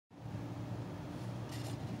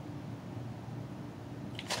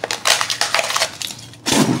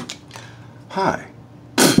Hi.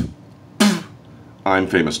 I'm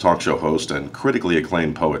famous talk show host and critically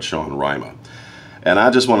acclaimed poet Sean Rima. And I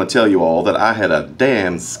just want to tell you all that I had a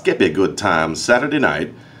damn skippy good time Saturday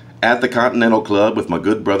night at the Continental Club with my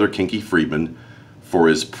good brother Kinky Friedman for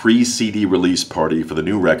his pre-CD release party for the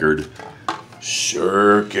new record,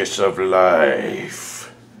 Circus of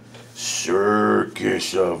Life.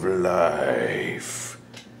 Circus of Life.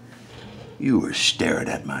 You were staring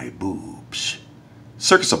at my boobs.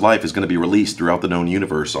 Circus of Life is going to be released throughout the known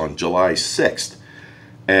universe on July 6th.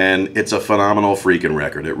 And it's a phenomenal freaking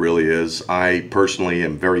record. It really is. I personally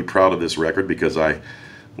am very proud of this record because I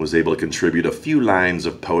was able to contribute a few lines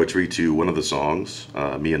of poetry to one of the songs,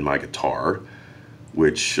 Me and My Guitar,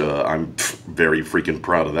 which I'm very freaking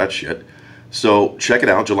proud of that shit. So check it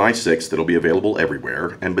out, July 6th. It'll be available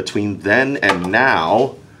everywhere. And between then and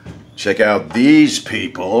now, check out these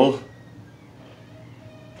people.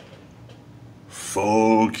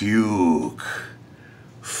 Folk Uke.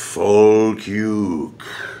 Folk Uke.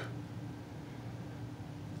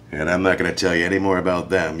 And I'm not going to tell you any more about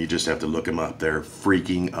them. You just have to look them up. They're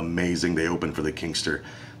freaking amazing. They open for the Kingster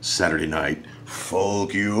Saturday night.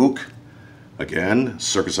 Folk Uke. Again,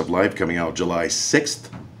 Circus of Life coming out July 6th.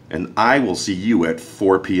 And I will see you at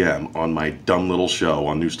 4 p.m. on my dumb little show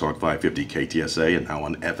on News Talk 550 KTSA and now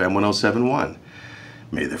on FM 1071.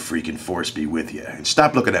 May the freaking force be with you. And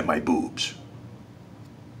stop looking at my boobs.